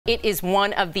It is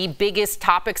one of the biggest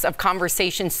topics of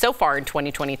conversation so far in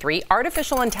 2023,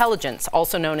 artificial intelligence,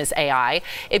 also known as AI.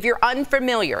 If you're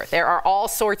unfamiliar, there are all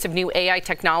sorts of new AI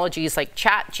technologies like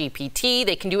ChatGPT.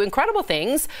 They can do incredible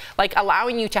things, like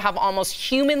allowing you to have almost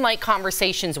human-like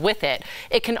conversations with it.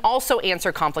 It can also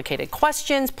answer complicated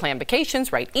questions, plan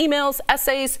vacations, write emails,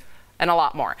 essays, and a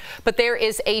lot more. But there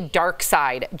is a dark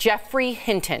side. Geoffrey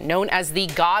Hinton, known as the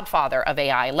Godfather of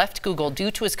AI, left Google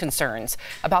due to his concerns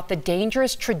about the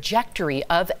dangerous trajectory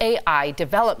of AI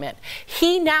development.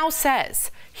 He now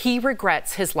says he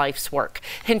regrets his life's work.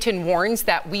 Hinton warns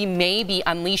that we may be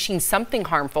unleashing something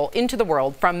harmful into the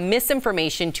world, from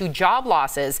misinformation to job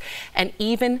losses and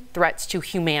even threats to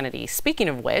humanity. Speaking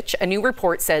of which, a new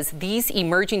report says these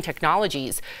emerging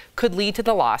technologies could lead to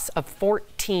the loss of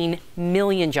 14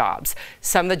 million jobs.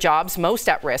 Some of the jobs most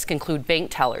at risk include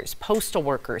bank tellers, postal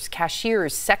workers,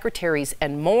 cashiers, secretaries,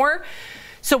 and more.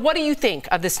 So what do you think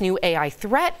of this new AI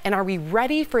threat, and are we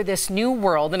ready for this new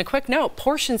world? And a quick note,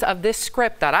 portions of this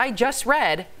script that I just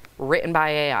read, written by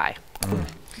AI.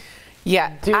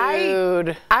 Yeah,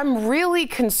 dude. I'm really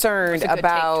concerned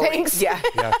about. Thanks. Yeah.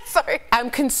 Sorry. I'm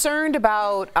concerned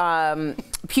about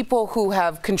people who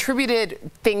have contributed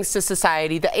things to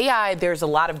society. The AI, there's a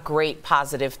lot of great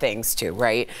positive things too,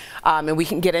 right? And we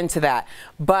can get into that.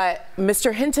 But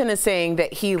Mr. Hinton is saying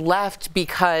that he left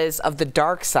because of the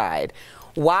dark side.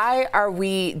 Why are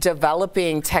we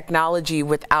developing technology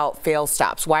without fail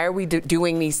stops? Why are we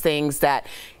doing these things that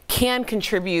can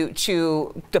contribute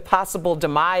to the possible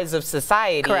demise of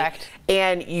society? Correct.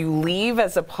 And you leave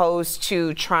as opposed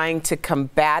to trying to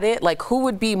combat it? Like, who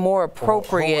would be more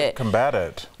appropriate? Who would combat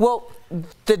it? Well,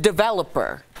 the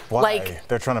developer. Why? Like,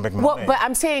 they're trying to make money. Well, but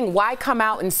I'm saying, why come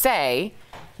out and say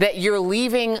that you're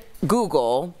leaving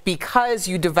Google because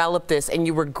you developed this and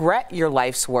you regret your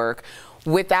life's work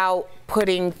without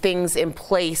putting things in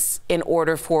place in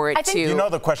order for it to... You know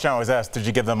the question I always ask, did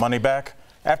you give them money back?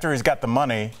 After he's got the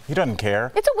money, he doesn't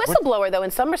care. It's a whistleblower, though,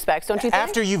 in some respects, don't you think?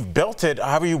 After you've built it,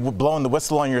 how are you blowing the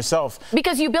whistle on yourself?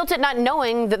 Because you built it not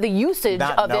knowing that the usage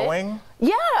of it. Not knowing?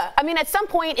 Yeah. I mean, at some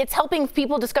point, it's helping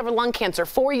people discover lung cancer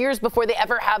 4 years before they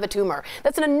ever have a tumor.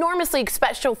 That's an enormously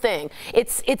special thing.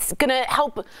 It's going to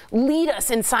help lead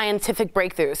us in scientific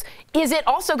breakthroughs. Is it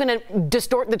also going to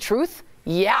distort the truth?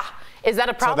 Yeah. Is that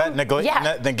a problem? So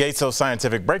that negates those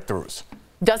scientific breakthroughs.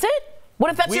 Does it?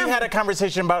 What if that's We had a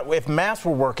conversation about if masks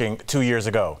were working 2 years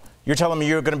ago. You're telling me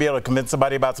you're going to be able to convince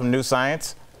somebody about some new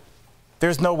science?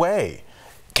 There's no way.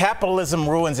 Capitalism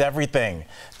ruins everything.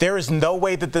 There is no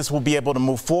way that this will be able to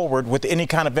move forward with any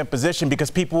kind of imposition,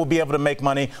 because people will be able to make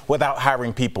money without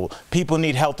hiring people. People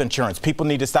need health insurance. People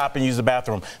need to stop and use the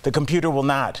bathroom. The computer will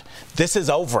not. This is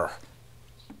over.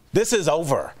 This is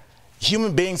over.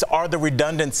 Human beings are the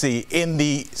redundancy in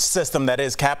the system that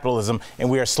is capitalism,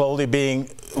 and we are slowly being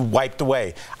wiped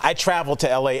away. I travel to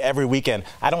LA every weekend.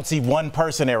 I don't see one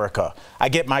person, Erica. I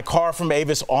get my car from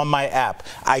Avis on my app.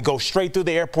 I go straight through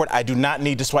the airport. I do not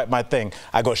need to swipe my thing.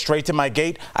 I go straight to my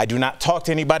gate. I do not talk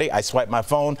to anybody. I swipe my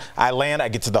phone. I land. I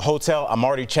get to the hotel. I'm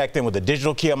already checked in with a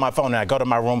digital key on my phone, and I go to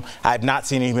my room. I have not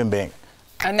seen a human being.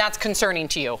 And that's concerning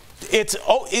to you?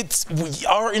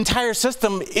 Our entire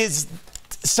system is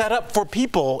set up for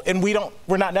people, and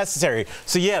we're not necessary.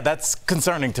 So yeah, that's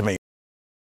concerning to me.